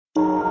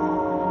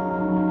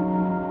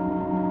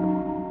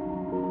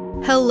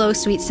Hello,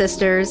 sweet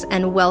sisters,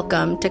 and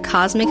welcome to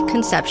Cosmic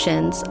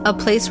Conceptions, a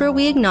place where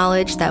we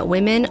acknowledge that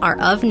women are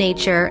of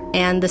nature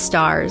and the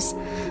stars.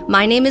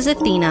 My name is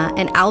Athena,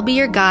 and I'll be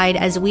your guide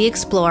as we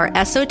explore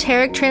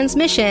esoteric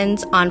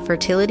transmissions on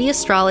fertility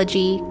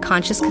astrology,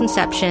 conscious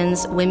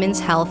conceptions, women's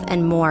health,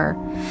 and more.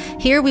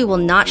 Here we will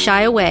not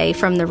shy away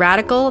from the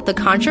radical, the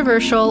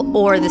controversial,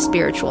 or the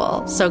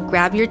spiritual. So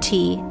grab your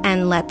tea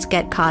and let's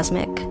get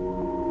cosmic.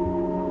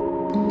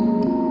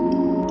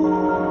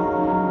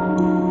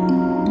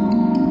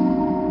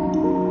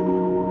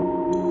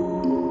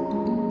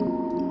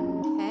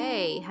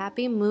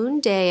 Happy Moon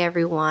Day,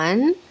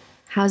 everyone.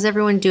 How's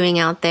everyone doing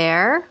out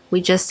there? We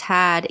just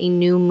had a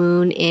new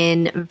moon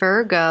in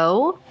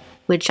Virgo,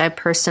 which I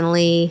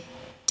personally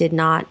did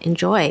not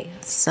enjoy.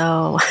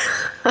 So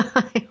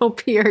I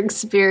hope your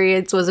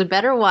experience was a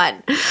better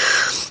one.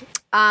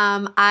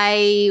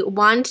 I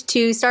want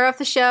to start off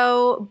the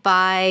show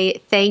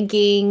by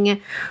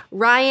thanking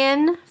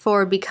Ryan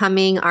for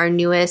becoming our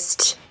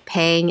newest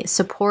paying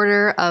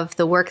supporter of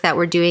the work that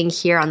we're doing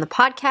here on the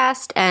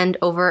podcast and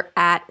over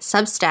at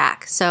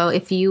Substack. So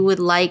if you would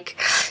like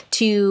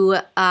to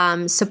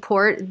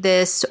support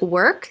this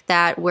work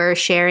that we're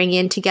sharing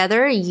in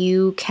together,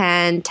 you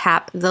can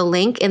tap the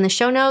link in the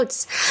show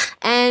notes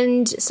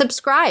and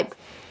subscribe.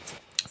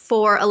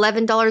 For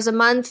 $11 a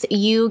month,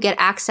 you get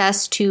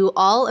access to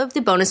all of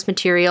the bonus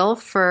material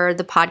for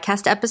the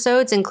podcast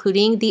episodes,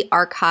 including the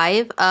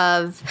archive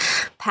of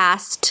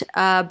past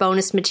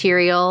bonus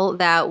material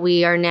that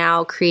we are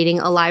now creating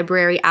a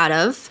library out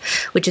of,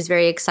 which is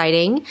very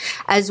exciting,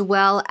 as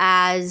well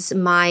as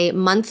my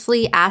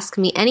monthly Ask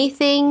Me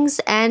Anythings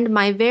and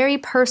my very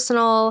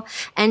personal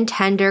and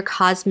tender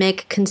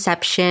cosmic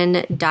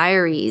conception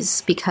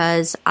diaries,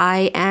 because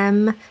I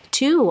am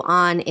too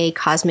on a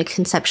cosmic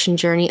conception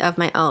journey of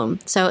my own.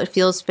 So it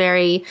feels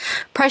very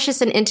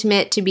precious and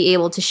intimate to be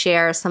able to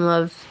share some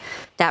of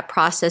that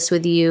process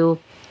with you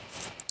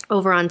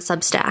over on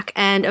Substack.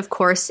 And of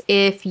course,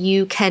 if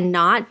you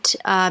cannot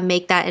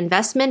make that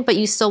investment, but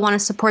you still want to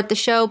support the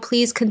show,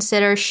 please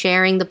consider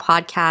sharing the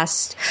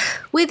podcast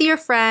with your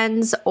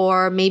friends,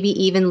 or maybe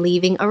even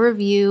leaving a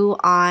review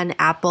on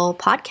Apple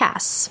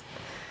Podcasts.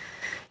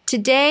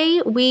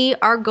 Today, we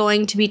are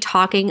going to be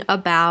talking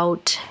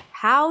about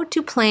how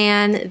to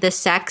plan the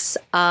sex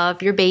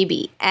of your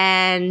baby.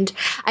 And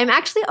I'm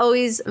actually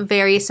always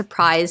very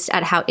surprised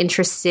at how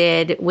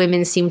interested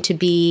women seem to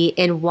be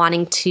in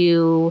wanting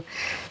to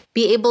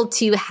be able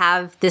to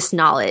have this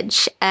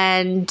knowledge.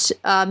 And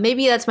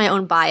maybe that's my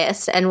own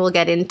bias, and we'll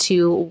get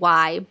into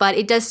why. But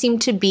it does seem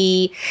to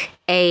be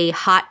a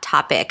hot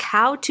topic,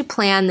 how to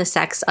plan the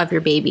sex of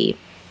your baby.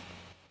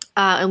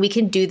 And we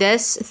can do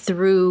this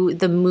through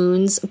the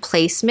moon's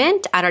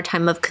placement at our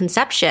time of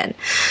conception.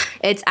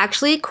 It's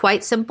actually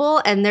quite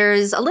simple, and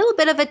there's a little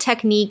bit of a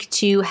technique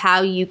to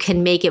how you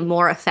can make it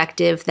more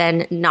effective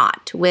than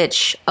not,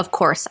 which, of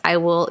course, I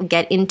will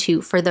get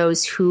into for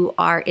those who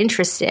are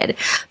interested.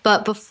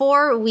 But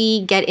before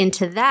we get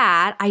into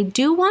that, I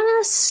do want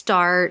to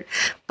start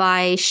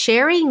by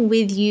sharing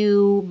with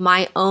you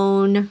my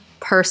own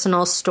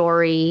personal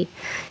story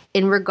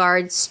in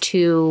regards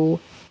to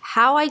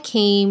how I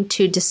came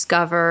to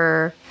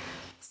discover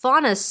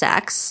fauna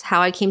sex, how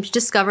I came to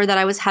discover that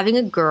I was having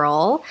a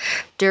girl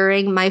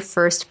during my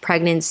first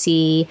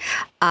pregnancy,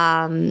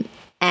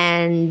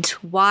 and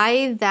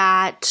why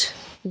that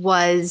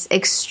was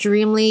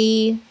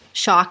extremely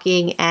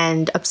shocking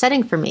and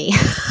upsetting for me.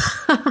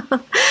 And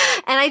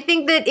I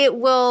think that it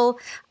will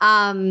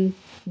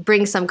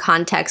bring some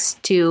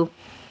context to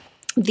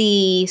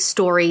the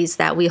stories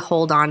that we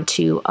hold on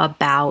to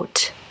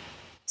about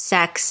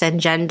sex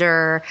and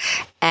gender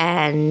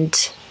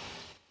and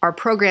our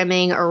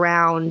programming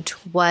around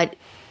what,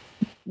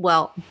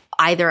 well,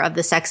 either of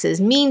the sexes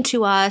mean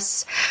to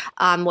us,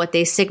 what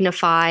they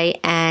signify,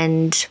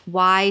 and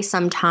why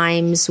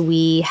sometimes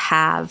we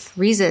have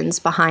reasons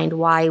behind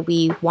why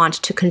we want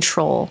to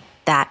control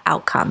that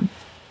outcome.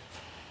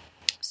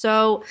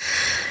 So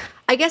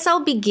I guess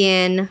I'll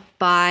begin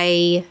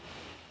by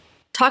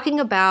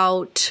talking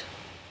about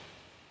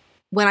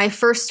when I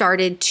first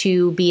started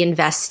to be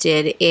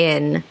invested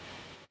in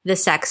the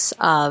sex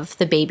of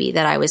the baby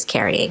that I was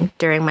carrying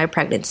during my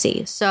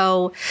pregnancy.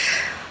 So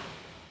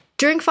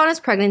during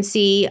Fauna's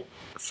pregnancy,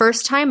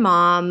 first-time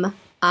mom,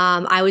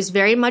 I was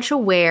very much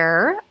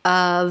aware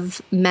of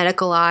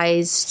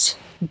medicalized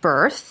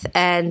birth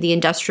and the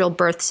industrial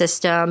birth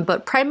system,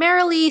 but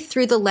primarily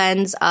through the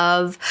lens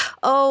of,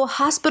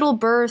 hospital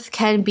birth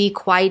can be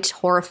quite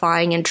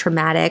horrifying and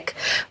traumatic,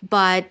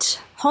 but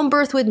home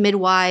birth with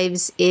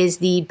midwives is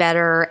the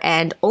better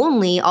and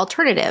only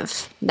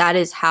alternative. That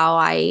is how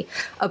I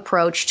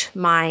approached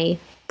my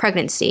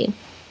pregnancy.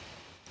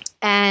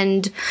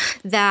 And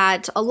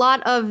that a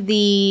lot of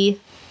the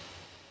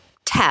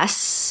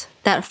tests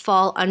that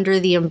fall under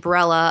the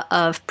umbrella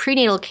of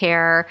prenatal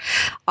care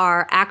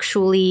are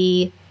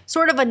actually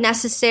sort of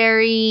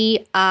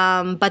unnecessary,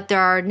 but there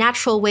are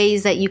natural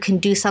ways that you can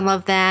do some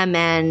of them,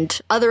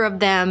 and other of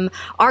them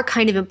are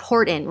kind of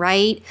important,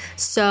 right?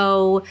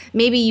 So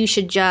maybe you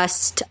should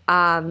just,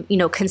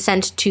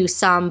 consent to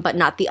some but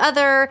not the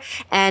other.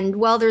 And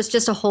well, there's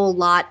just a whole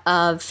lot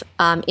of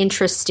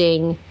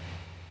interesting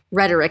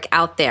rhetoric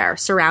out there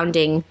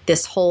surrounding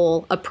this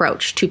whole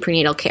approach to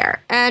prenatal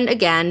care. And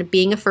again,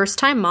 being a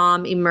first-time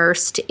mom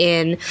immersed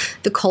in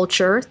the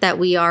culture that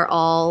we are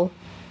all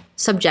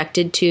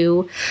subjected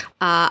to,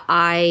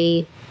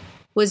 I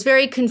was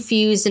very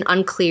confused and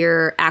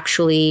unclear,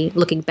 actually,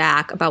 looking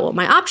back about what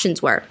my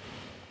options were.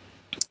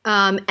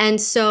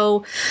 And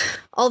so,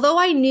 although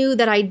I knew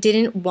that I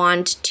didn't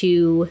want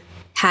to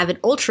have an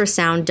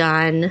ultrasound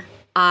done,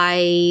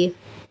 I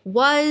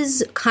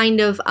was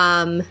kind of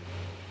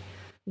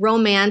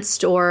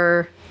romanced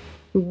or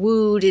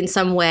wooed in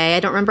some way, I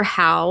don't remember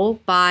how,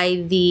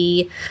 by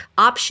the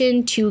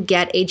option to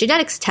get a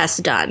genetics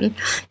test done.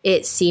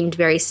 It seemed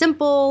very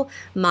simple.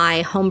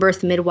 My home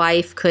birth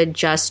midwife could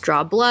just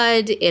draw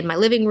blood in my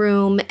living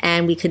room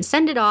and we could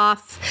send it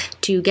off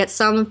to get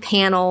some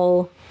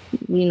panel,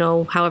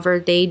 however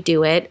they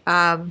do it,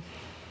 to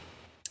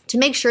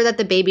make sure that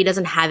the baby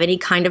doesn't have any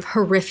kind of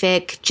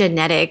horrific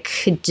genetic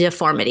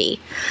deformity.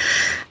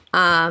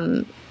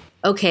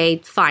 Okay,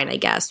 fine, I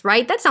guess,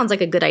 right? That sounds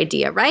like a good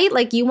idea, right?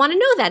 Like, you want to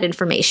know that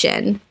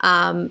information.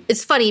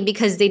 It's funny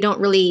because you don't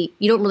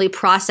really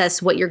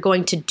process what you're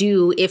going to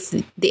do if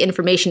the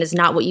information is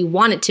not what you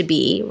want it to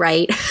be,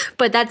 right?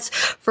 But that's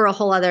for a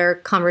whole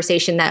other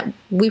conversation that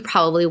we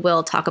probably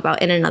will talk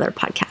about in another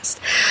podcast.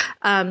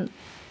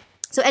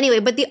 So anyway,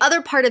 but the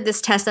other part of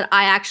this test that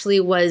I actually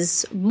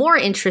was more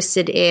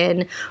interested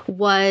in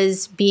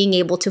was being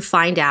able to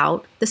find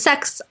out the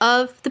sex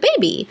of the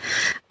baby,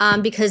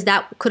 because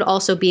that could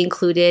also be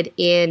included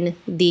in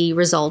the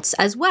results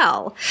as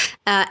well.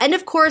 And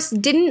of course,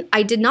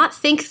 I did not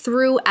think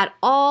through at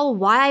all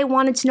why I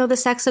wanted to know the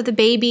sex of the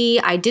baby.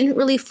 I didn't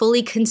really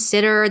fully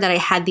consider that I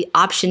had the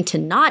option to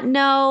not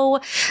know.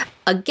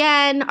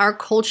 Again, our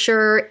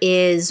culture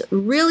is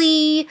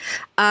really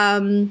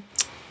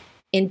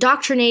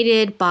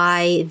indoctrinated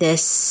by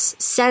this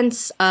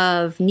sense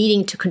of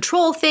needing to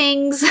control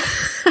things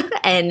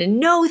and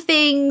know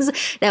things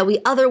that we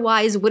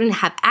otherwise wouldn't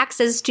have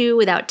access to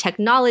without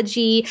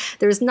technology.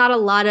 There's not a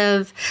lot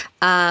of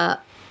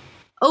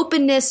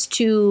openness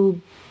to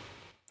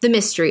the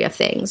mystery of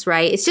things,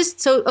 right? It's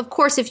just, so of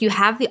course, if you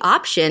have the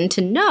option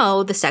to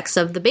know the sex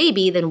of the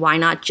baby, then why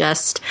not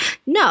just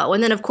know?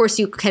 And then of course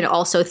you can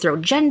also throw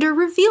gender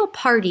reveal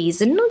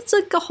parties, and it's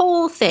like a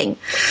whole thing.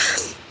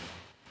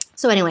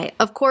 So anyway,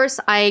 of course,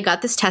 I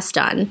got this test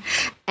done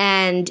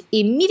and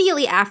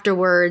immediately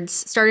afterwards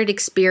started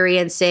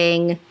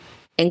experiencing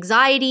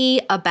anxiety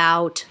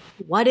about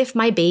what if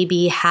my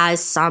baby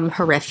has some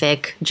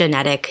horrific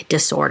genetic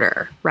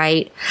disorder,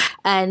 right?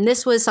 And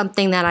this was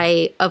something that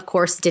I, of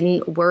course,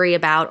 didn't worry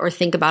about or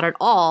think about at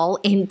all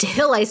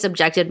until I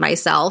subjected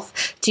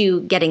myself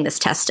to getting this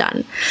test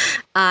done.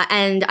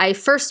 And I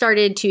first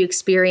started to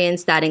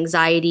experience that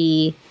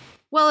anxiety.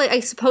 Well,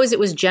 I suppose it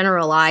was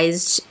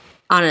generalized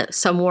on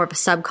some more of a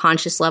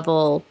subconscious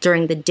level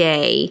during the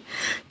day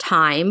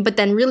time, but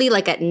then really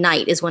like at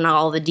night is when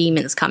all the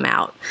demons come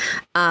out,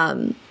 at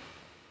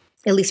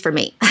least for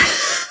me.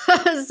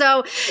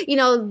 So,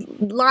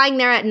 lying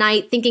there at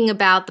night thinking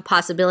about the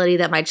possibility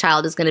that my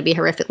child is going to be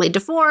horrifically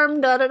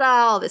deformed,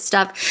 all this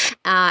stuff.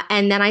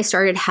 And then I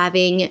started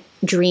having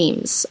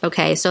dreams.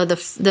 Okay, so the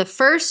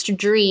first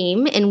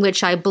dream in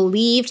which I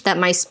believed that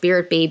my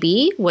spirit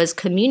baby was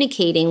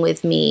communicating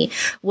with me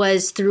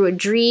was through a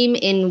dream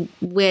in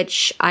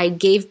which I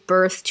gave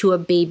birth to a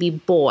baby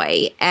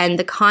boy. And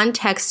the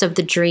context of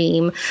the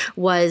dream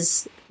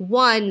was,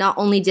 one, not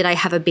only did I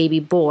have a baby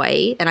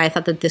boy, and I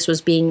thought that this was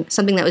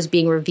something that was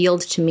being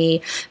revealed to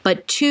me,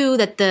 but two,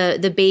 that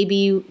the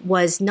baby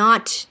was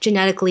not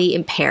genetically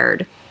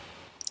impaired,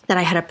 that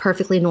I had a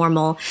perfectly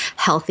normal,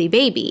 healthy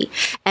baby.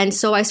 And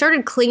so I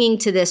started clinging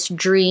to this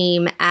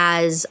dream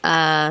as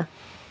a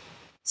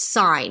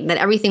sign that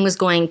everything was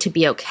going to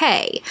be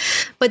okay.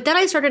 But then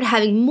I started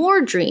having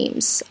more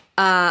dreams,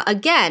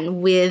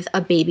 again, with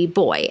a baby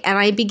boy. And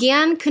I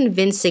began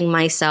convincing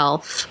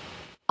myself,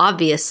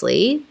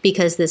 obviously,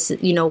 because this,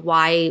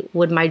 why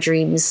would my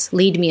dreams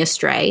lead me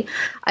astray?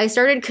 I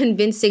started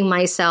convincing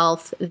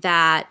myself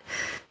that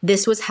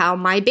this was how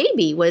my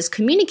baby was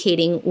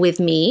communicating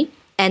with me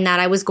and that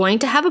I was going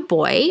to have a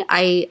boy.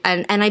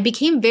 I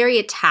became very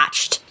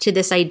attached to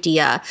this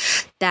idea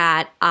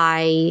that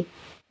I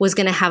was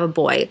going to have a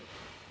boy.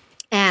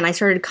 And I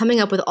started coming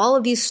up with all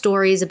of these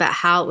stories about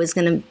how it was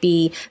going to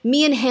be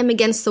me and him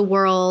against the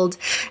world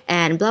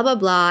and blah, blah,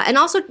 blah. And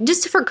also,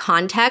 just for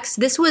context,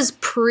 this was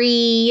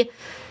pre-women's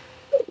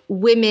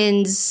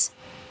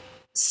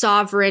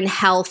sovereign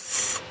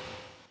health,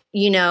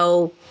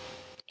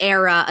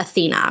 era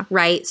Athena,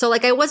 right? So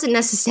like I wasn't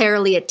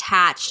necessarily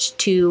attached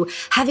to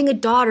having a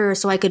daughter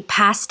so I could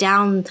pass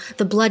down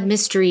the blood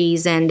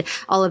mysteries and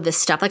all of this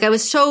stuff. Like I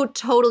was so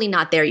totally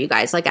not there, you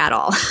guys, like at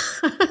all.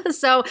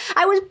 So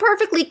I was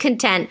perfectly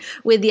content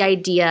with the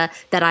idea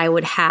that I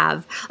would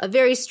have a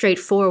very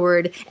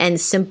straightforward and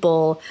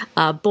simple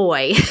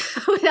boy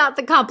without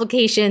the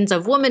complications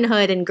of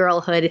womanhood and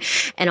girlhood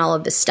and all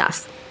of this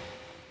stuff.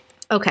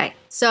 Okay,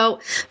 so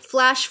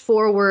flash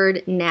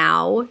forward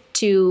now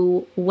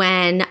to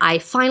when I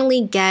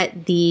finally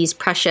get these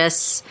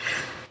precious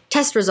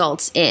test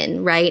results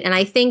in, right? And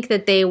I think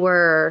that they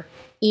were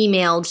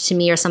emailed to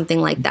me or something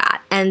like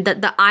that. And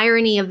the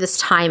irony of this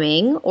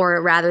timing, or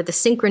rather the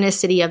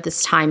synchronicity of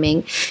this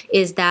timing,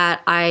 is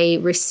that I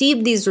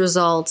received these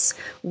results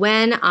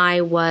when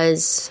I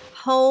was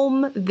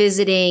home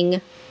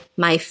visiting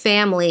my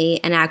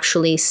family and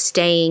actually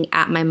staying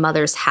at my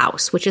mother's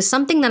house, which is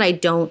something that I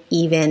don't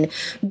even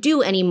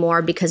do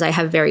anymore because I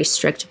have very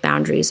strict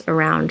boundaries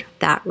around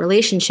that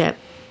relationship.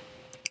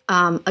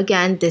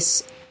 Again,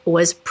 this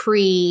was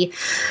pre-sovereign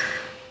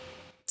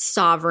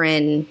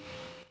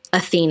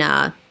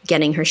Athena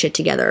getting her shit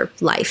together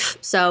life.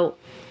 So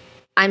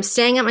I'm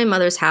staying at my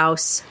mother's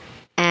house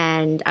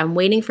and I'm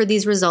waiting for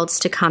these results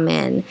to come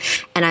in,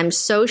 and I'm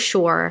so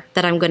sure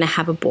that I'm going to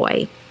have a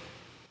boy.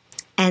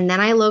 And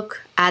then I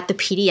look at the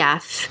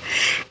PDF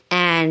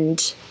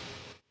and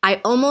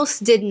I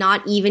almost did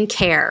not even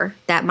care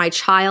that my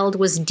child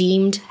was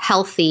deemed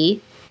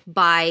healthy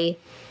by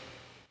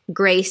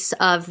grace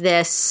of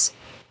this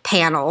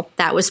panel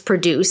that was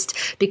produced,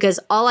 because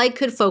all I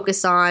could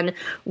focus on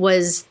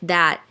was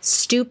that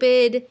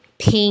stupid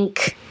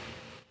pink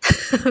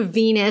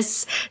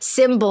Venus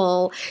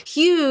symbol,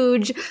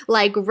 huge,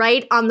 like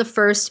right on the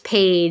first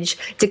page,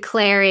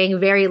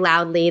 declaring very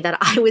loudly that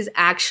I was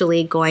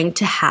actually going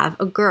to have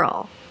a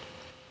girl.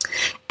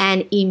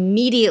 And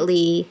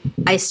immediately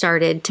I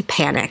started to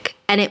panic.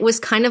 And it was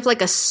kind of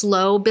like a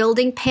slow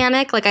building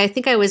panic. Like I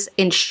think I was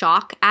in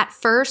shock at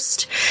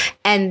first.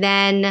 And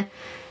then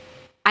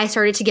I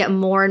started to get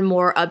more and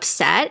more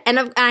upset,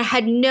 and I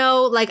had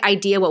no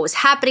idea what was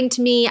happening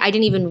to me. I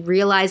didn't even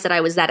realize that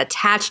I was that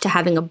attached to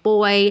having a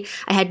boy.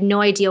 I had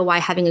no idea why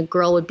having a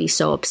girl would be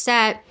so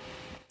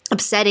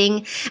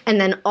upsetting.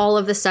 And then all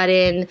of a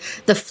sudden,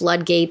 the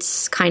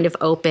floodgates kind of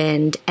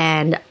opened,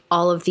 and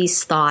all of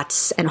these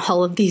thoughts and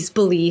all of these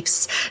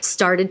beliefs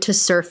started to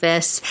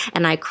surface.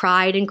 And I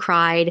cried and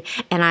cried,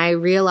 and I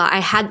realized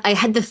I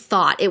had the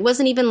thought. It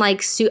wasn't even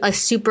like a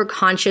super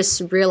conscious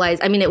realize.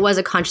 I mean, it was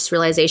a conscious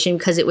realization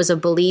because it was a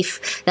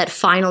belief that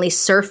finally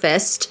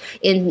surfaced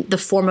in the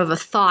form of a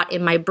thought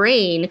in my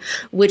brain,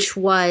 which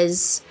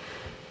was,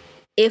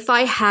 if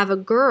I have a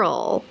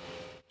girl,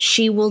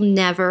 she will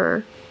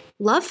never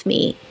love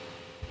me.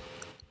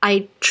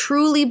 I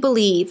truly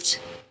believed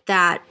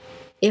that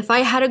if I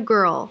had a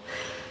girl,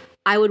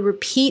 I would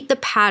repeat the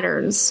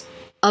patterns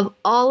of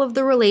all of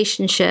the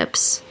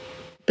relationships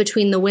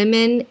between the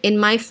women in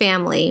my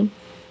family,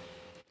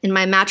 in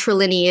my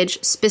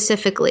matrilineage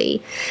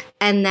specifically,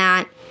 and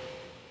that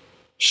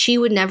she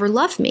would never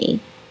love me.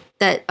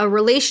 That a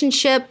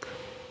relationship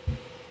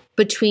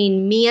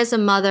between me as a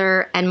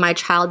mother and my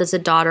child as a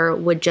daughter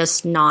would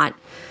just not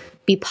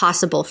be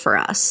possible for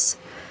us.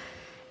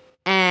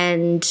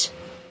 And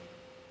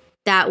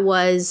that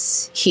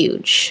was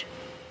huge.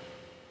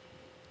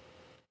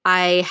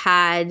 I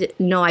had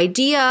no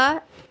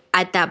idea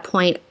at that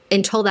point,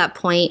 until that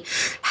point,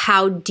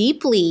 how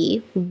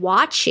deeply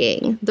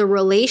watching the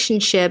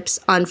relationships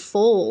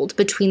unfold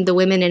between the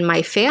women in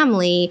my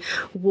family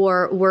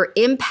were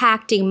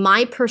impacting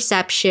my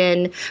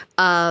perception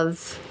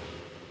of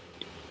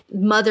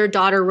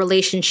mother-daughter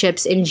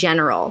relationships in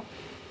general.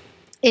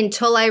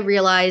 Until I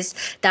realized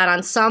that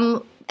on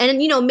some, and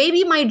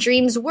maybe my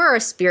dreams were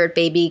a spirit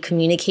baby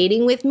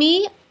communicating with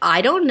me.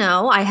 I don't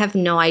know. I have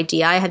no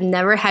idea. I have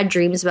never had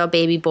dreams about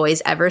baby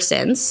boys ever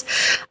since.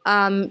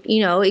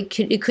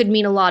 It could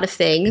mean a lot of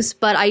things,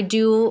 but I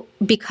do,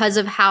 because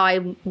of how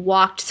I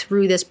walked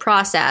through this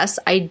process,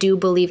 I do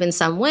believe in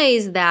some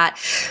ways that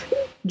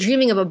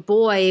dreaming of a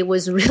boy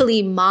was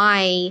really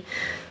my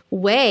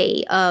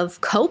way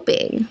of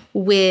coping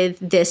with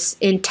this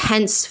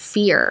intense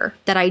fear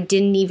that I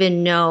didn't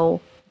even know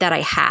that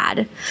I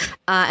had.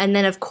 And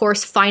then, of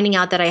course, finding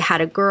out that I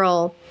had a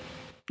girl,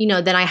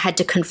 then I had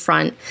to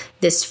confront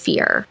this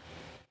fear.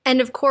 And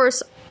of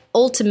course,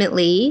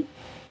 ultimately,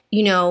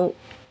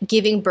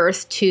 giving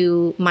birth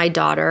to my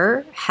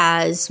daughter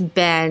has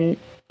been,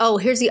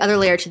 here's the other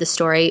layer to the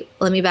story.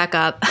 Let me back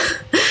up.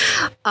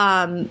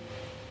 I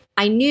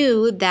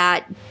knew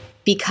that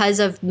because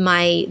of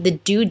the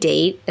due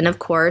date, and of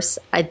course,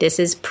 this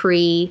is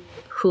pre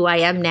who I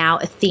am now,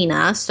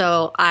 Athena.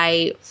 So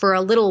I, for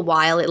a little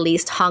while at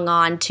least, hung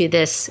on to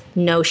this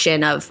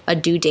notion of a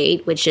due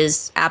date, which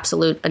is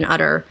absolute and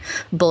utter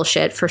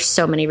bullshit for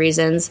so many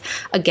reasons.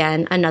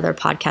 Again, another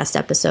podcast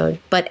episode.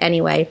 But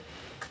anyway,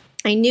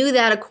 I knew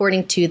that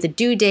according to the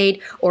due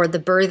date or the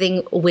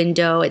birthing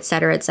window, et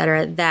cetera,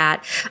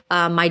 that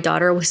my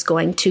daughter was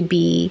going to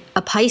be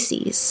a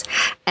Pisces.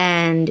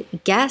 And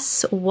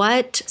guess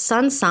what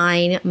sun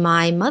sign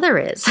my mother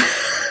is?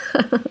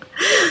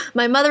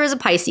 My mother is a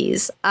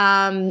Pisces.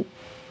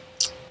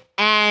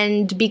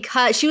 And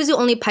because she was the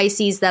only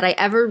Pisces that I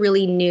ever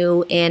really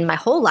knew in my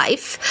whole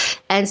life.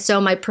 And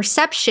so my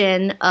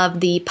perception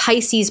of the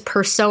Pisces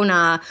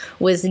persona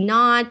was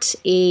not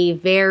a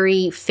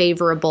very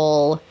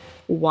favorable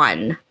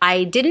one.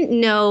 I didn't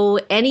know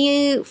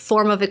any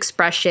form of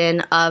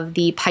expression of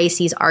the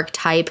Pisces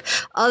archetype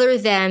other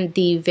than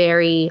the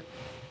very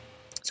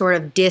sort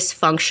of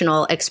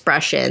dysfunctional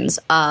expressions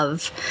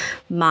of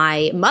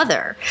my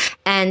mother.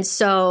 And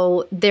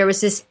so there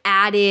was this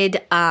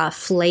added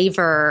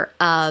flavor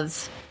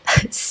of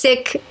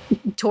sick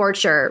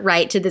torture,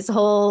 right, to this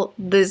whole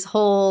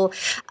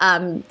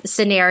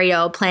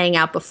scenario playing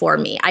out before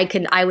me.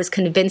 I was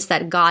convinced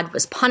that God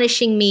was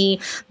punishing me,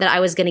 that I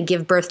was going to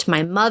give birth to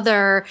my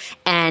mother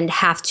and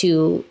have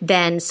to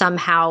then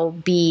somehow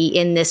be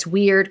in this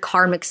weird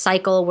karmic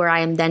cycle where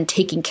I am then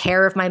taking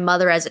care of my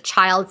mother as a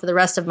child for the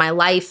rest of my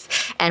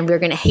life, and we're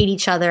going to hate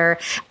each other.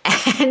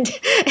 And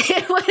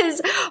it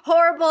was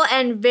horrible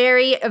and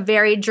very,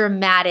 very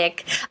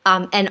dramatic,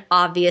 and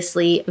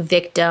obviously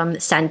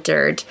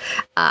victim-centered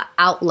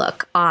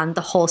outlook on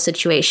the whole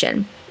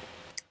situation.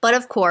 But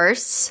of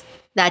course,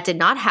 that did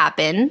not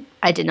happen.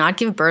 I did not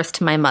give birth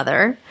to my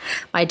mother.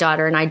 My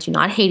daughter and I do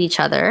not hate each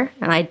other,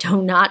 and I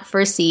do not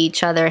foresee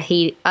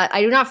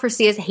I do not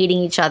foresee us hating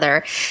each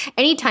other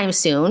anytime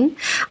soon.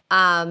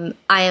 I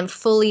am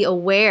fully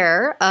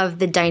aware of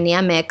the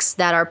dynamics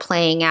that are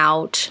playing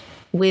out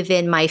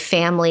within my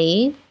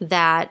family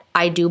that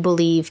I do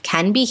believe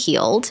can be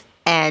healed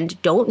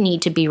and don't need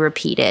to be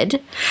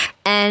repeated.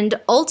 And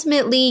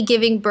ultimately,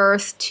 giving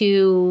birth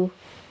to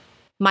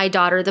my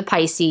daughter, the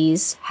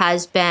Pisces,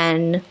 has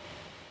been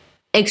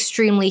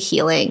extremely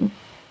healing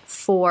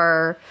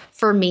for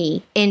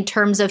me in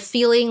terms of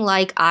feeling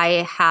like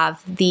I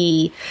have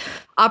the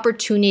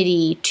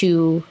opportunity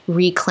to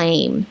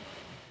reclaim,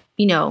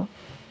 the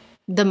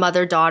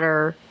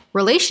mother-daughter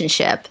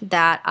relationship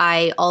that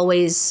I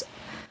always,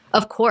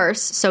 of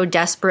course, so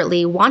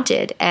desperately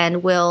wanted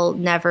and will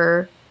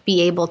never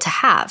be able to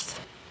have.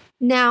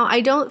 Now,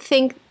 I don't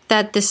think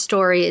that this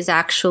story is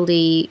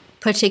actually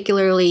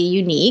particularly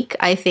unique.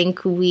 I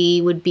think we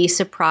would be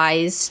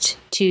surprised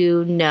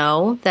to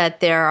know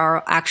that there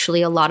are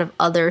actually a lot of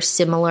other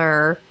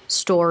similar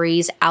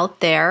stories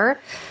out there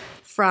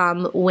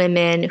from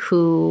women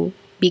who,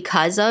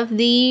 because of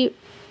the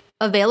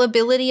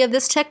availability of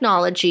this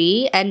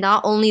technology, and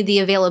not only the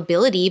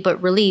availability,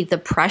 but really the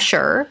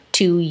pressure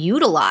to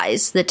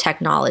utilize the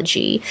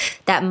technology,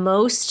 that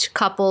most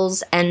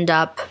couples end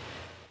up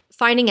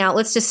finding out.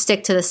 Let's just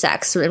stick to the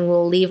sex, and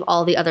we'll leave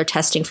all the other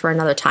testing for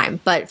another time.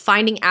 But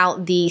finding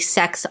out the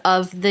sex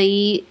of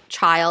the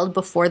child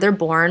before they're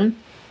born.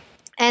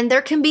 And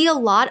there can be a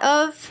lot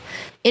of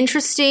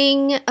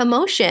interesting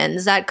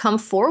emotions that come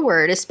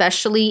forward,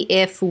 especially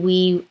if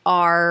we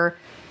are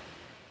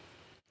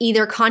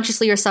either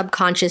consciously or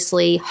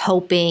subconsciously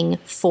hoping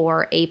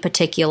for a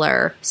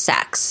particular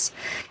sex.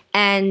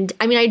 And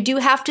I mean, I do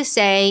have to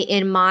say,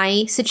 in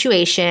my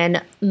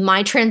situation,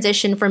 my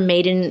transition from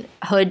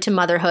maidenhood to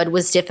motherhood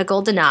was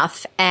difficult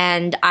enough.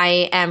 And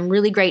I am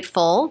really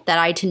grateful that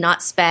I did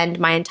not spend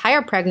my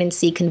entire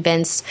pregnancy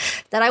convinced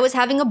that I was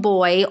having a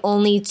boy,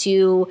 only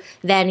to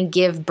then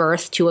give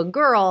birth to a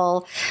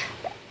girl.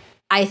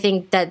 I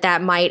think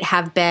that might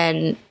have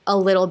been a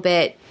little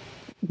bit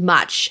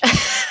much.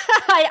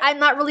 I'm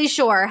not really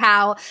sure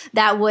how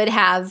that would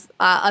have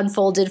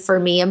unfolded for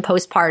me in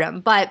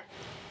postpartum, but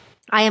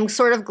I am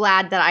sort of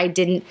glad that I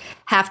didn't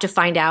have to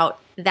find out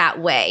that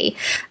way.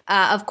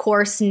 Of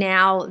course,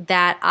 now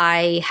that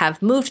I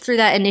have moved through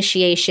that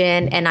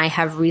initiation and I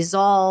have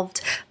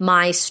resolved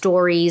my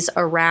stories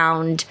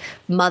around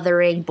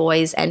mothering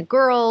boys and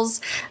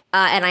girls,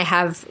 and I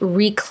have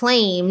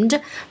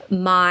reclaimed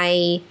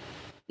my,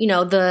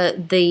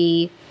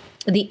 the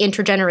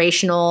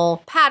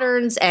intergenerational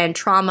patterns and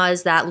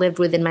traumas that lived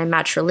within my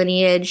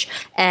matrilineage,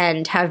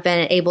 and have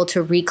been able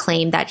to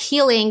reclaim that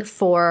healing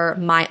for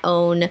my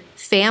own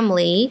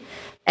family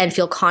and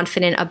feel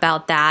confident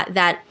about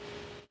that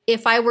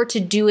if I were to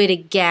do it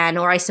again,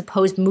 or I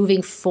suppose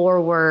moving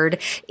forward,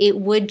 it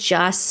would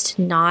just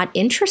not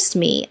interest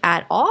me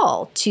at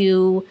all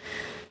to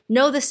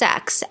know the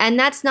sex. And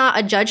that's not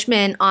a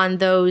judgment on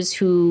those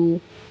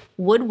who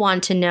would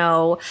want to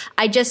know.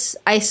 I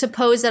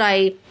suppose that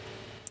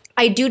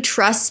I do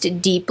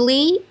trust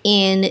deeply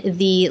in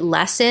the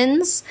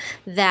lessons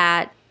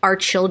that our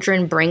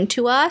children bring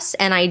to us.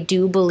 And I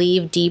do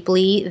believe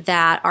deeply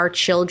that our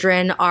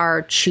children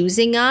are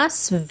choosing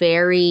us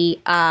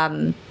very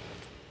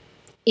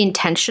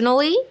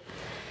intentionally,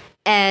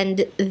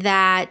 and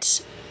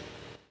that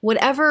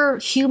whatever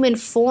human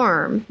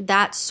form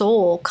that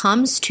soul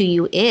comes to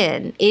you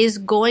in is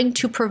going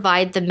to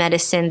provide the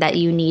medicine that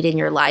you need in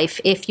your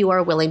life if you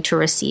are willing to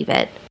receive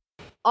it.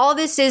 All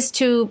this is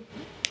to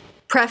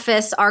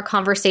preface our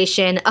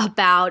conversation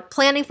about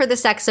planning for the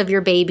sex of your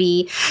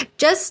baby,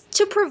 just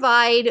to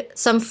provide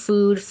some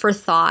food for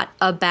thought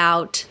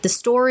about the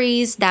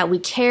stories that we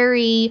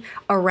carry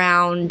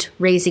around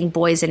raising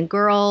boys and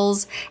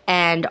girls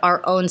and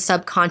our own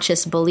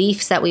subconscious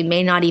beliefs that we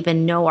may not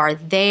even know are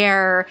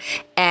there,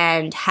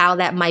 and how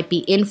that might be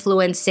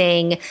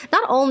influencing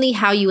not only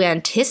how you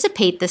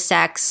anticipate the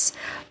sex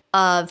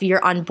of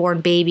your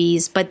unborn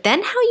babies, but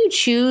then how you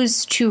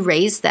choose to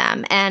raise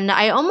them. And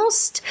I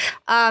almost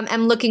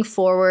am looking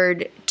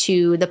forward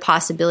to the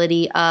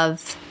possibility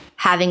of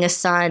having a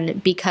son,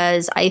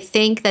 because I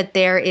think that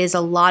there is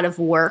a lot of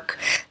work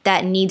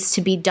that needs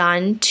to be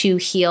done to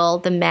heal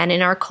the men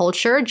in our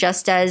culture.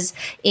 Just as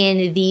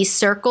in these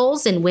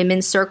circles, in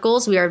women's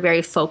circles, we are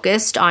very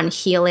focused on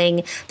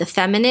healing the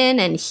feminine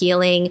and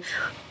healing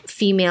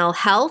female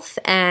health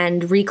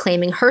and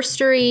reclaiming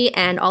herstory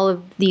and all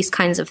of these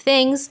kinds of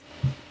things.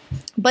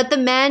 But the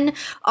men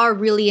are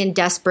really in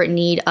desperate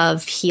need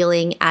of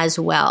healing as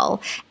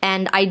well.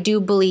 And I do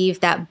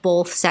believe that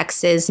both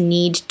sexes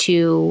need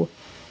to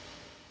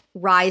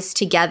rise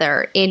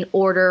together in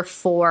order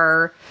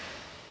for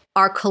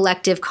our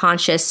collective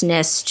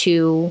consciousness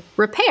to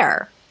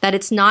repair. That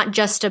it's not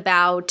just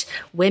about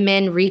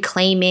women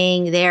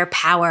reclaiming their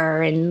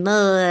power and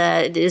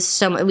there's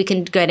so we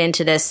can get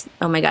into this.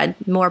 Oh my God,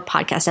 more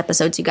podcast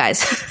episodes, you guys.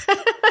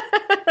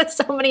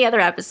 So many other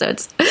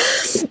episodes.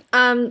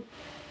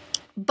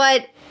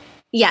 But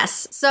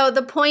yes, so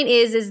the point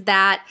is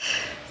that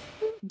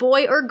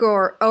boy or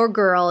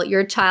girl,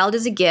 your child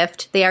is a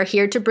gift. They are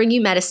here to bring you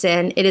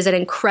medicine. It is an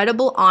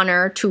incredible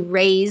honor to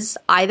raise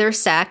either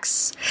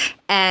sex,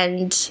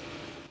 and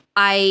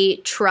I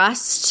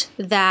trust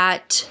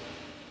that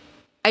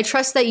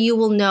you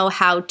will know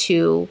how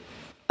to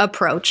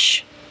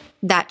approach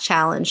that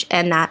challenge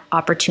and that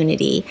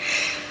opportunity.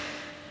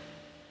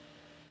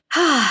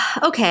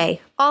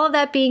 Okay, all of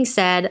that being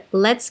said,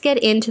 let's get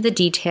into the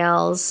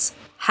details.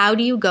 How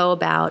do you go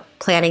about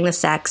planning the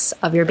sex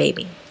of your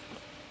baby?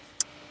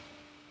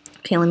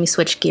 Okay, let me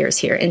switch gears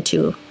here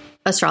into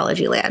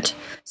astrology land.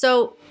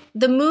 So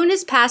the moon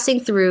is passing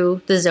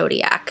through the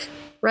zodiac,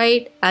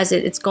 right? As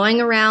it's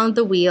going around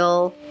the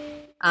wheel.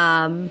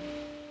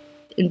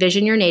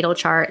 Envision your natal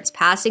chart. It's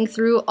passing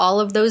through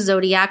all of those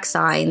zodiac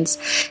signs.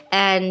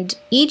 And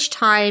each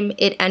time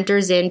it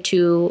enters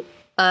into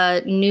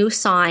a new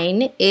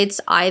sign, it's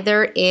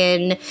either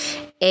in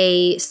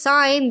a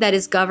sign that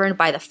is governed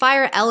by the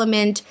fire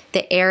element,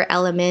 the air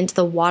element,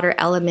 the water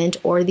element,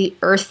 or the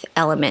earth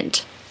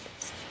element.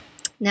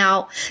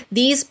 Now,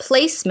 these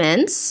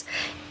placements,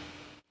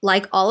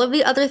 like all of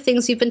the other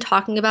things we've been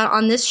talking about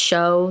on this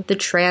show, the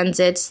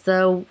transits,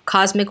 the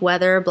cosmic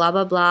weather, blah,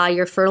 blah, blah,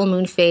 your fertile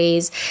moon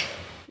phase,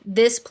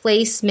 this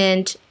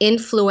placement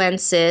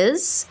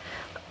influences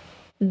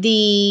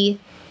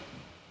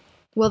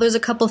there's a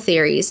couple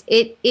theories.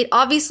 It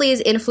obviously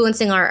is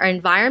influencing our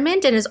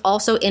environment and is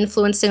also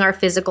influencing our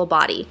physical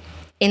body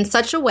in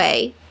such a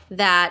way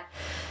that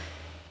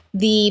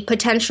the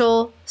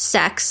potential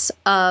sex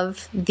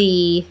of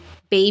the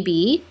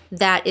baby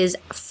that is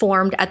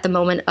formed at the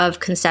moment of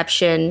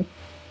conception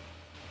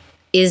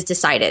is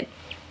decided.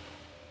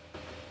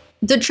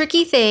 The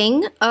tricky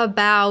thing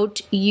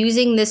about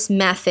using this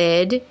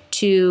method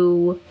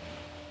to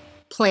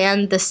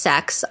plan the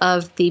sex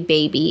of the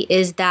baby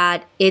is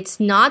that it's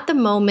not the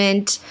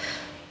moment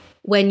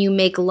when you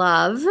make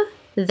love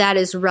that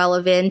is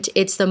relevant.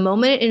 It's the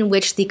moment in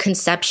which the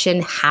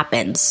conception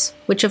happens,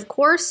 which of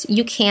course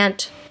you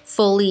can't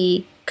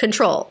fully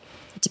control.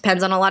 It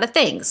depends on a lot of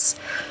things.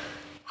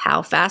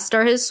 How fast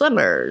are his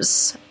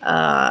swimmers?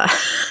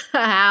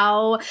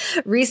 How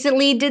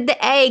recently did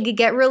the egg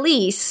get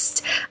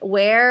released?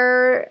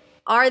 Where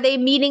are they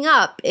meeting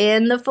up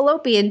in the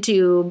fallopian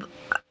tube?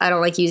 I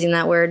don't like using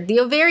that word. The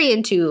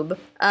ovarian tube.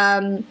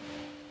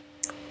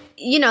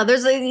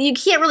 You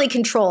can't really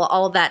control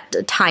all of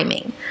that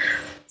timing.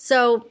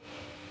 So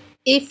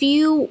if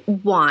you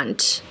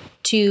want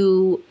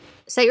to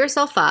set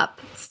yourself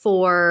up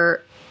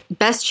for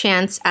best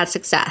chance at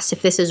success,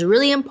 if this is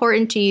really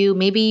important to you,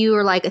 maybe you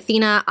are like,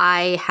 Athena,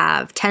 I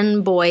have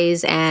 10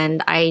 boys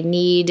and I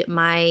need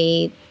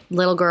my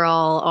little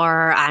girl,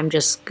 or I'm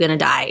just gonna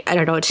die. I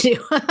don't know what to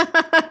do.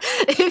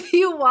 If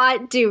you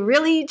want to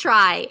really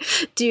try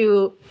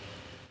to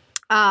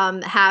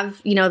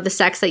have, the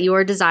sex that you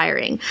are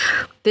desiring,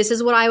 this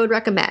is what I would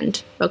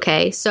recommend.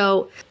 Okay.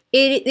 So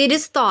it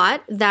is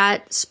thought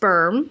that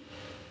sperm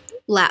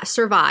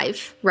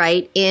survive,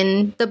 right,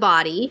 in the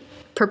body,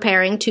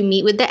 preparing to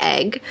meet with the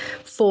egg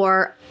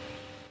for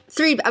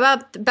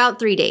about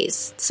 3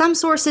 days. Some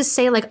sources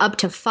say like up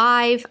to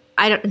 5.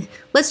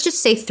 Let's just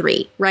say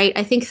 3, right?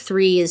 I think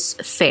 3 is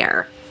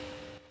fair.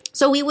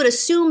 So we would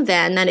assume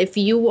then that if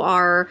you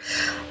are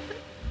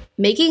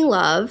making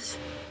love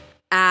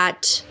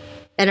at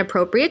an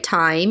appropriate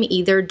time,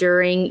 either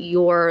during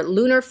your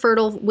lunar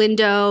fertile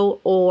window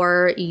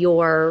or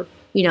your,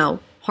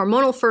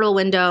 hormonal fertile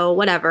window,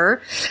 whatever,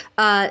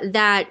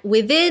 that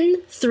within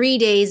 3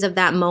 days of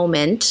that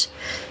moment,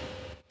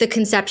 the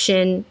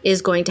conception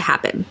is going to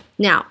happen.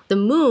 Now, the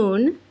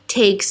moon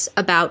takes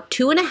about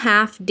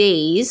 2.5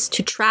 days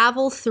to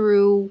travel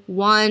through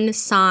one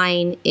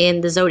sign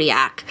in the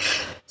zodiac.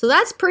 So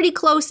that's pretty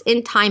close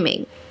in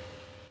timing.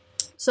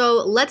 So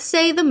let's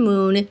say the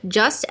moon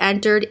just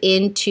entered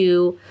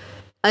into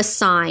a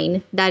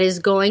sign that is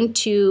going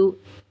to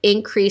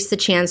increase the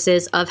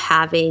chances of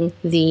having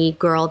the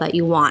girl that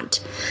you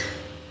want.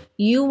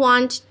 You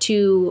want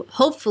to,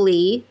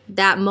 hopefully,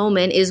 that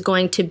moment is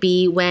going to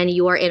be when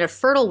you are in a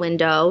fertile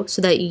window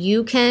so that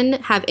you can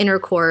have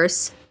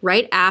intercourse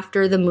right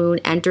after the moon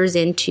enters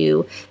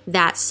into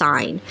that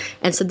sign.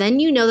 And so then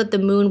you know that the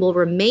moon will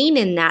remain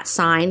in that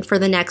sign for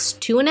the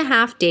next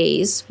 2.5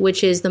 days,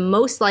 which is the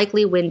most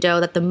likely window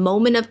that the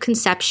moment of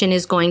conception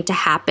is going to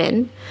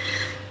happen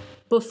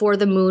before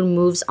the moon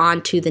moves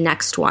on to the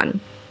next one.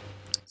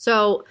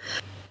 So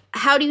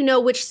how do you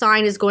know which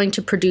sign is going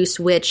to produce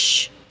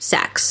which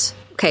sex?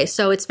 Okay,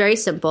 so it's very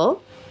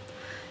simple.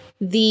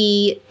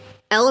 The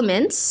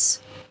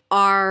elements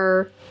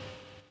are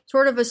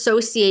sort of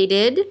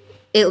associated,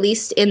 at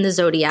least in the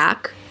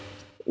zodiac,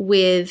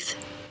 with,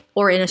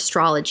 or in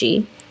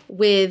astrology,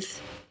 with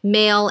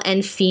male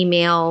and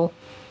female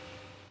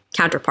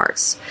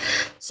counterparts.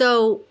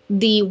 So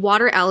the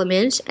water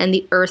element and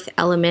the earth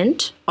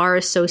element are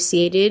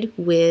associated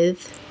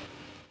with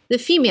the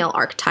female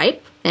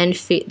archetype and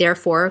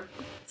therefore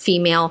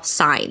female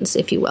signs,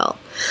 if you will.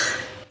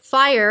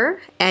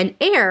 Fire and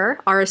air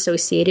are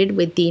associated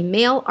with the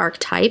male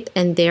archetype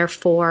and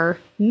therefore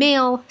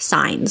male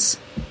signs.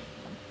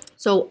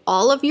 So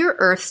all of your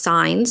earth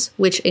signs,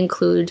 which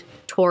include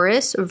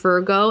Taurus,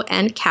 Virgo,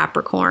 and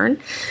Capricorn,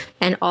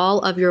 and all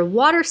of your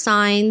water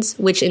signs,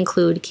 which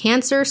include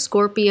Cancer,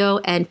 Scorpio,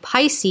 and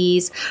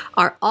Pisces,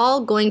 are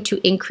all going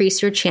to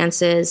increase your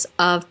chances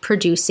of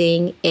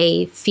producing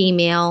a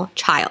female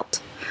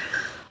child.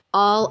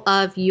 All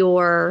of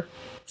your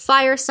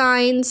fire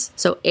signs,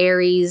 so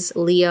Aries,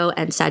 Leo,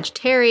 and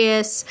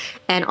Sagittarius,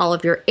 and all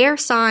of your air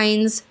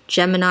signs,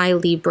 Gemini,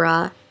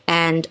 Libra,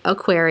 and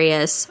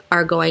Aquarius,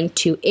 are going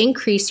to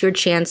increase your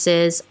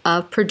chances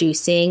of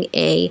producing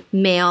a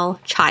male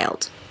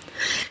child.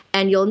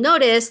 And you'll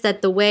notice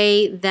that the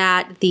way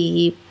that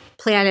the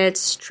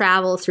planets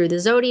travel through the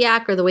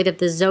zodiac, or the way that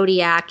the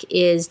zodiac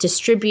is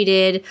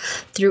distributed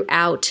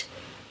throughout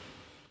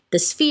the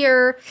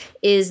sphere,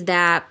 is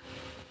that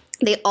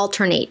they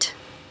alternate,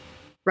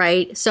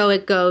 right? So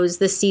it goes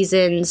the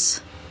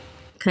seasons,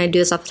 can I do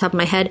this off the top of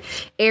my head?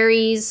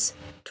 Aries,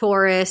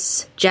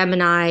 Taurus,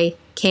 Gemini,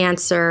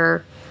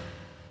 Cancer,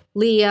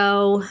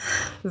 Leo,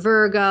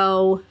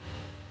 Virgo,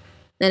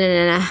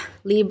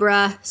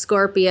 Libra,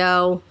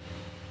 Scorpio,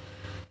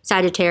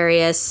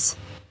 Sagittarius,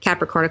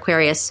 Capricorn,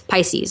 Aquarius,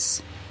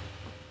 Pisces.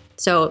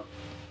 So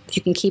if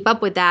you can keep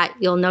up with that,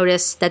 you'll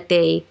notice that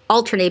they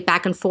alternate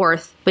back and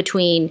forth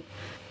between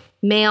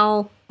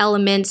male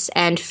elements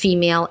and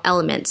female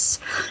elements,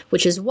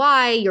 which is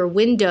why your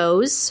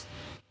windows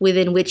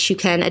within which you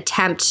can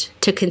attempt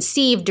to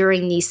conceive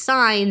during these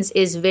signs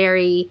is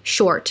very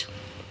short,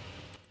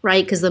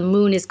 right? Because the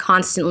moon is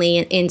constantly,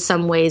 in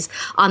some ways,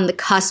 on the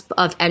cusp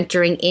of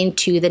entering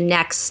into the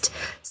next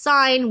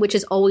sign, which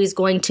is always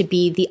going to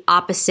be the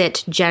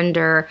opposite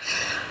gender,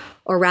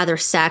 or rather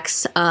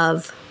sex,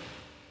 of,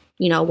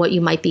 what you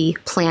might be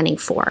planning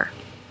for.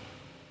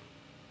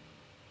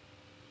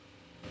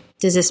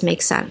 Does this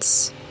make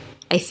sense?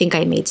 I think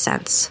I made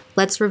sense.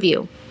 Let's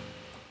review.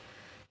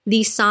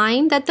 The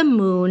sign that the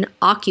moon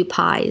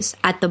occupies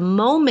at the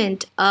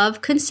moment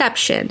of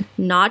conception,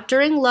 not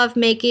during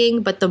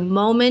lovemaking, but the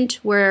moment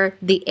where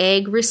the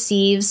egg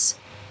receives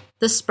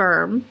the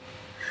sperm,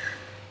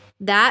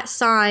 that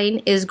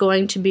sign is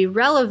going to be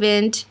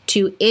relevant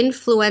to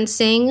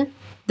influencing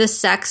the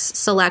sex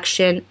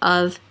selection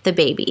of the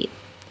baby.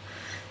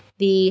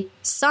 The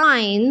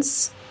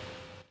signs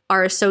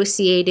are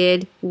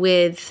associated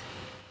with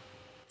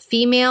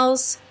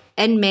females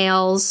and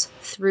males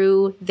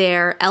through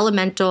their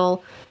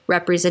elemental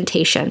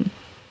representation.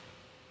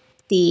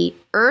 The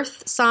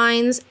earth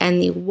signs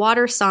and the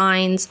water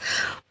signs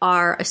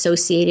are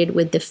associated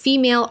with the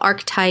female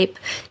archetype.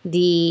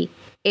 The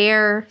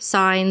air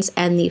signs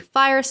and the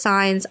fire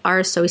signs are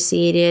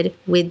associated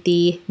with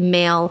the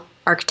male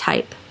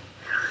archetype.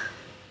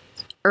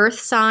 Earth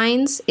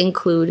signs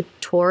include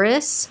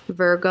Taurus,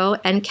 Virgo,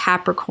 and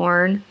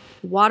Capricorn.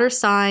 Water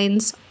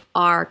signs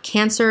are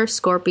Cancer,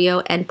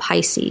 Scorpio, and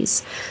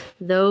Pisces.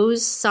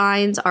 Those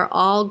signs are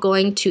all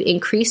going to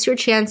increase your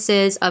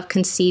chances of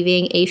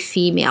conceiving a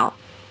female.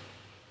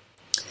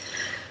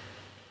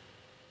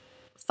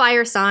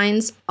 Fire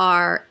signs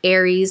are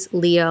Aries,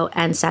 Leo,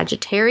 and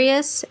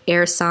Sagittarius.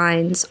 Air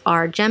signs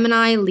are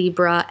Gemini,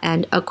 Libra,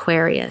 and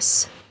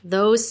Aquarius.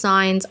 Those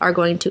signs are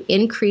going to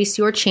increase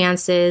your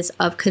chances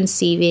of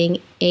conceiving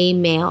a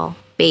male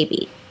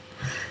baby.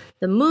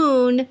 The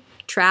moon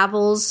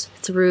travels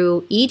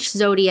through each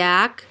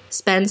zodiac,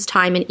 spends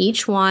time in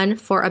each one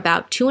for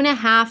about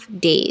 2.5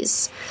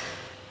 days.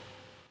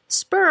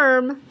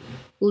 Sperm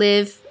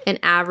live an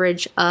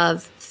average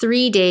of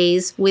 3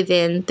 days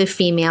within the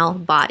female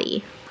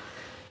body.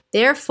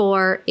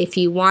 Therefore, if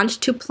you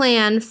want to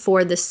plan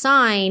for the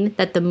sign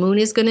that the moon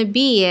is going to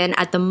be in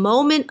at the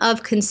moment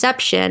of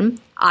conception,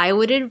 I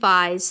would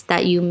advise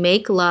that you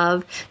make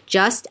love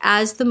just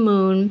as the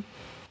moon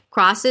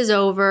crosses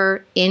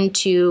over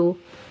into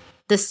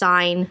the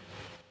sign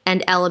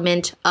and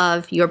element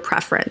of your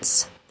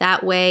preference.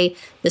 That way,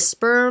 the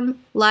sperm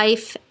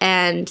life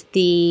and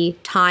the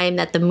time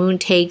that the moon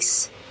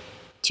takes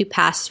to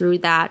pass through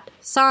that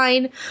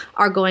sign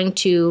are going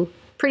to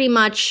pretty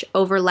much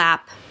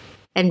overlap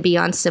and be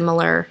on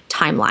similar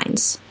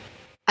timelines.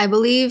 I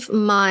believe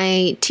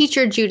my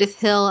teacher, Judith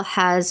Hill,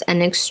 has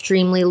an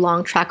extremely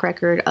long track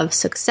record of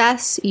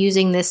success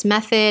using this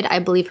method. I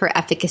believe her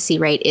efficacy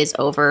rate is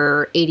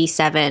over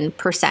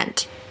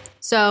 87%.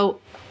 So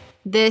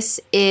this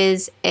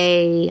is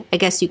I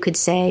guess you could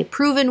say,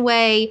 proven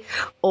way,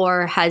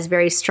 or has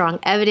very strong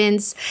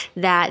evidence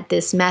that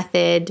this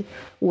method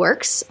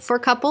works for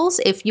couples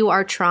if you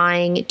are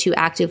trying to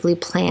actively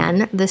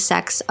plan the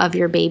sex of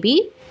your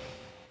baby.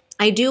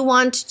 I do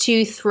want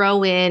to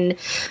throw in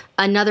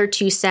another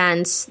 2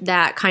 cents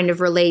that kind of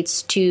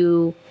relates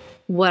to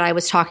what I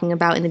was talking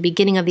about in the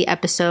beginning of the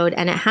episode,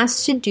 and it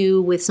has to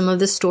do with some of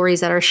the stories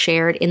that are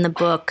shared in the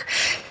book,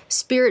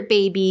 Spirit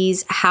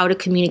Babies, How to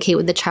Communicate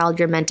with the Child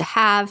You're Meant to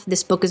Have.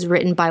 This book is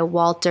written by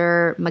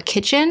Walter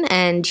McKitchen,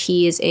 and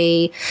he is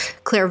a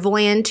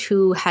clairvoyant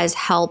who has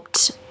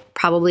helped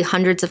probably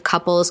hundreds of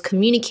couples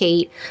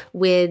communicate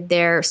with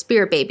their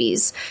spirit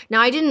babies.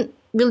 Now, I didn't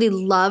really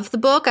love the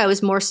book. I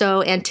was more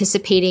so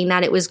anticipating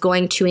that it was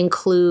going to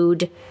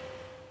include,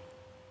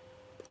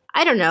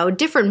 I don't know,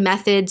 different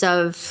methods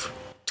of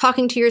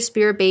talking to your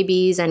spirit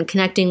babies and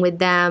connecting with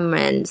them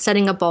and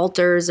setting up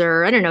altars,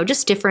 or I don't know,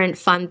 just different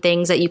fun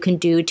things that you can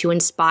do to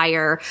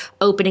inspire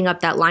opening up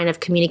that line of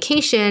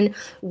communication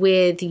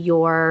with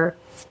your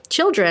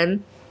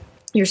children,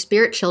 your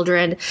spirit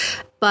children.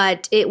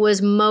 But it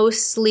was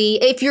mostly,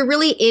 if you're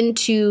really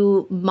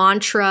into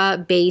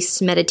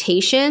mantra-based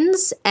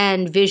meditations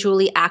and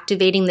visually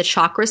activating the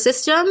chakra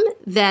system,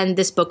 then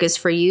this book is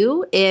for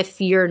you. If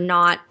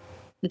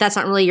that's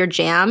not really your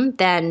jam,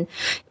 then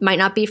it might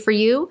not be for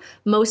you.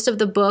 Most of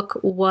the book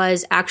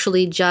was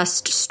actually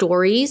just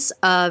stories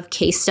of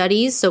case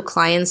studies, so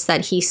clients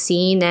that he's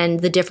seen and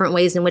the different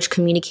ways in which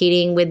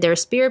communicating with their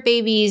spirit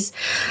babies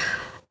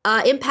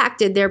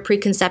impacted their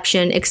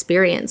preconception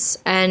experience.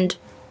 And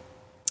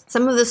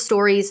some of the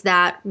stories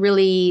that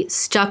really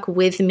stuck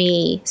with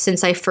me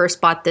since I first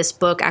bought this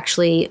book,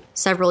 actually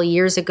several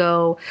years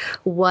ago,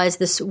 were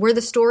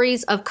the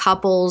stories of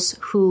couples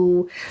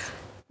who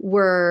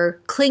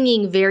were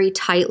clinging very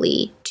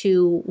tightly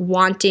to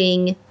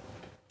wanting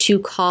to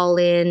call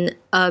in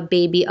a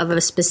baby of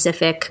a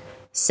specific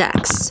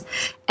sex.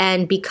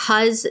 And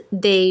because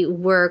they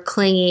were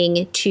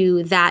clinging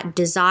to that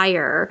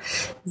desire,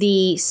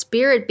 the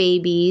spirit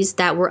babies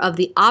that were of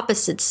the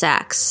opposite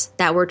sex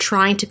that were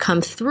trying to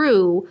come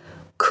through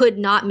could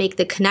not make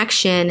the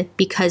connection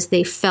because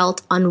they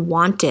felt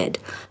unwanted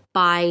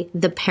by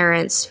the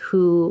parents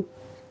who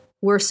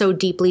were so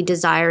deeply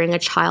desiring a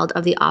child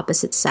of the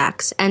opposite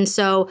sex. And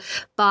so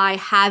by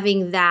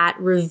having that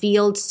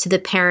revealed to the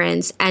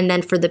parents, and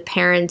then for the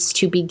parents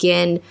to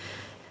begin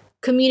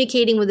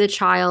communicating with the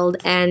child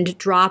and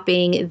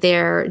dropping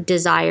their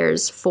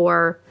desires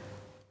for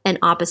an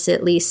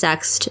oppositely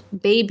sexed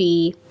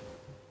baby,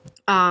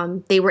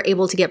 they were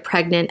able to get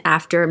pregnant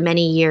after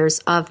many years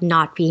of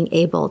not being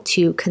able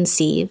to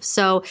conceive.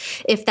 So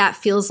if that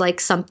feels like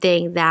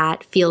something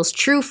that feels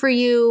true for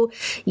you,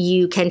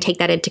 you can take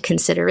that into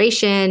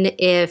consideration.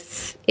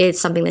 If it's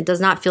something that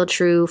does not feel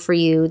true for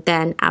you,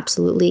 then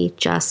absolutely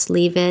just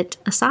leave it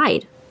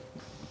aside.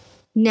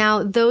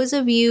 Now, those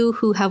of you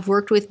who have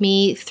worked with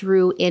me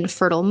through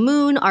Infertile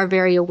Moon are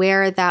very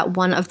aware that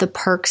one of the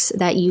perks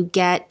that you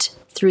get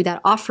through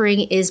that offering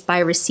is by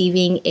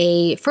receiving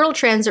a fertile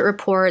transit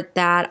report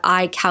that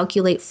I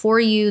calculate for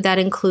you that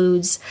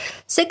includes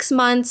 6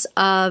 months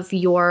of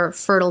your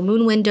fertile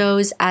moon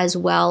windows, as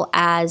well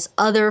as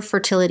other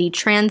fertility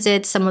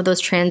transits. Some of those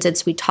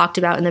transits we talked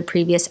about in the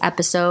previous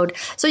episode.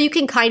 So you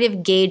can kind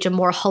of gauge a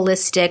more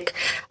holistic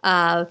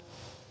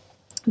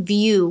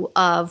view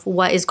of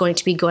what is going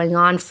to be going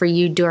on for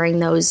you during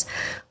those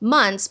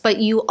months. But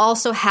you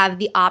also have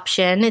the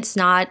option, it's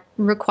not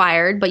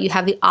required, but you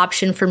have the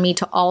option for me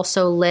to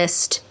also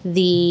list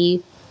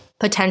the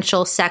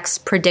potential sex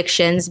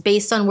predictions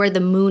based on where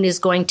the moon is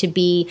going to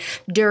be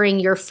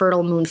during your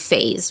fertile moon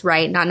phase,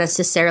 right? Not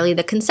necessarily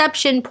the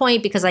conception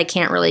point, because I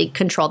can't really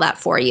control that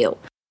for you.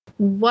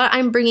 What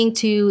I'm bringing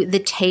to the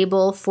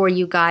table for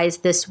you guys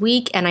this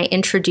week, and I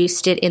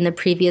introduced it in the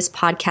previous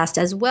podcast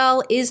as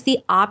well, is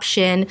the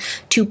option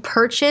to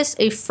purchase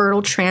a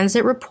fertile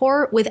transit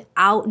report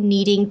without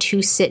needing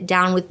to sit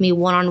down with me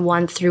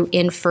one-on-one through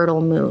Infertile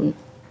Moon.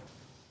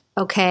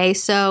 Okay,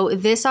 so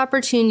this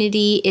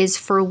opportunity is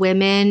for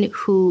women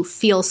who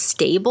feel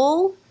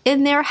stable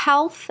in their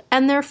health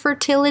and their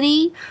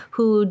fertility,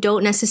 who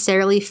don't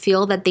necessarily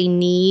feel that they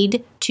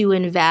need to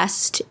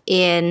invest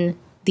in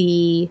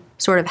the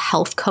sort of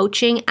health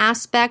coaching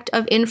aspect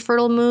of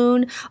infertile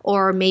moon,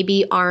 or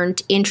maybe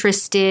aren't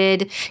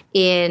interested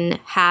in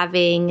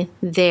having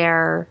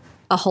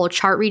a whole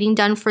chart reading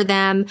done for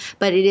them,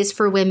 but it is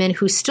for women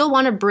who still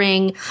want to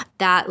bring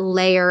that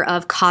layer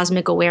of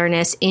cosmic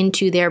awareness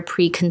into their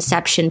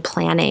preconception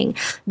planning.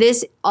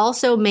 This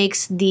also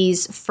makes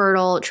these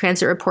fertile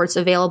transit reports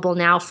available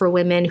now for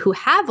women who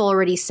have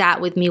already sat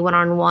with me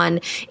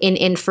one-on-one in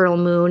infertile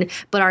moon,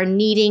 but are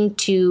needing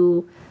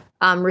to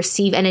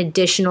receive an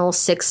additional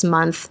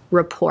 6-month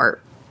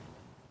report.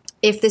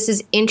 If this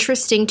is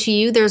interesting to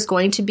you, there's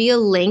going to be a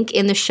link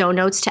in the show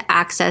notes to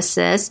access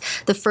this.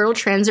 The Fertile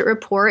Transit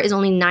Report is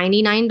only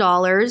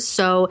 $99,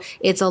 so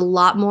it's a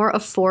lot more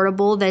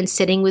affordable than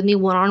sitting with me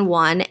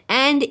one-on-one.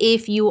 And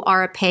if you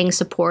are a paying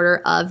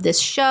supporter of this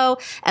show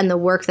and the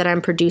work that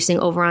I'm producing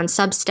over on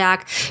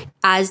Substack,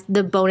 as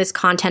the bonus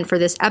content for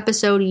this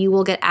episode, you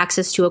will get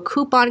access to a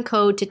coupon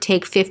code to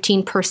take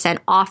 15%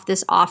 off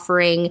this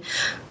offering.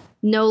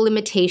 No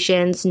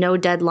limitations, no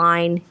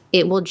deadline.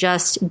 It will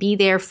just be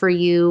there for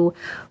you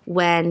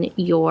when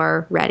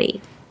you're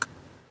ready.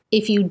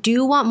 If you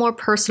do want more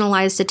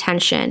personalized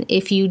attention,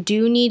 if you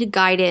do need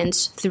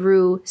guidance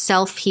through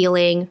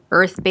self-healing,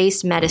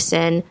 earth-based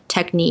medicine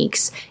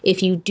techniques,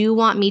 if you do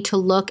want me to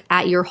look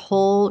at your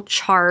whole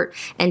chart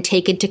and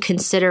take into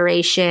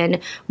consideration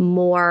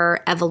more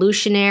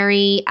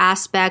evolutionary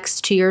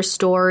aspects to your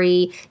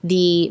story,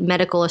 the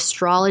medical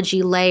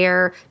astrology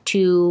layer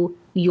to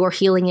your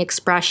healing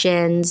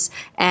expressions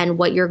and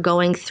what you're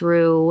going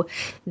through,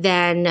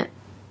 then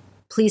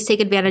please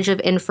take advantage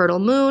of Infertile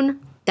Moon.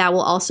 That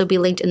will also be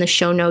linked in the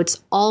show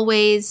notes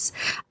always.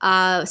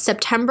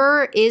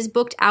 September is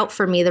booked out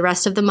for me. The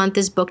rest of the month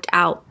is booked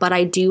out, but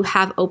I do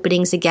have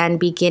openings again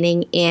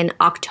beginning in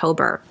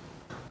October.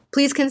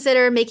 Please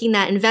consider making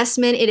that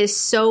investment. It is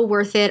so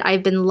worth it.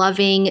 I've been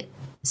loving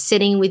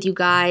sitting with you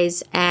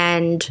guys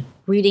and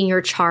reading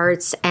your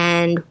charts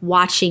and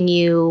watching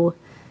you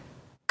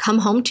come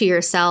home to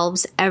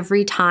yourselves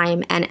every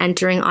time and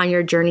entering on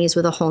your journeys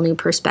with a whole new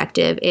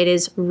perspective. It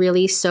is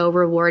really so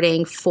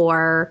rewarding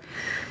for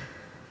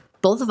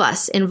both of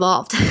us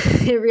involved.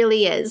 It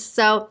really is.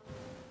 So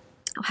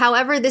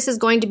however this is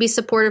going to be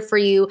supportive for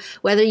you,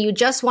 whether you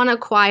just want to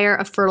acquire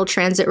a fertile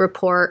transit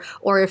report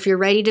or if you're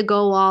ready to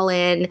go all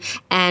in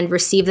and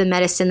receive the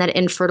medicine that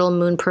Infertile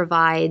Moon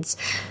provides,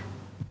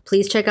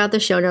 please check out the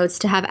show notes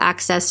to have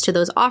access to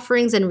those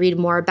offerings and read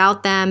more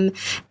about them.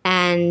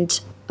 And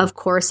of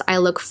course, I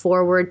look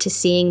forward to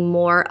seeing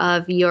more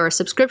of your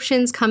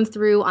subscriptions come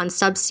through on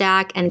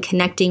Substack and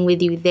connecting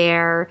with you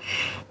there.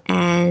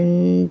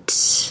 And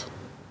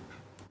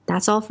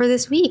that's all for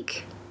this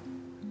week.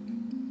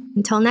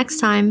 Until next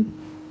time.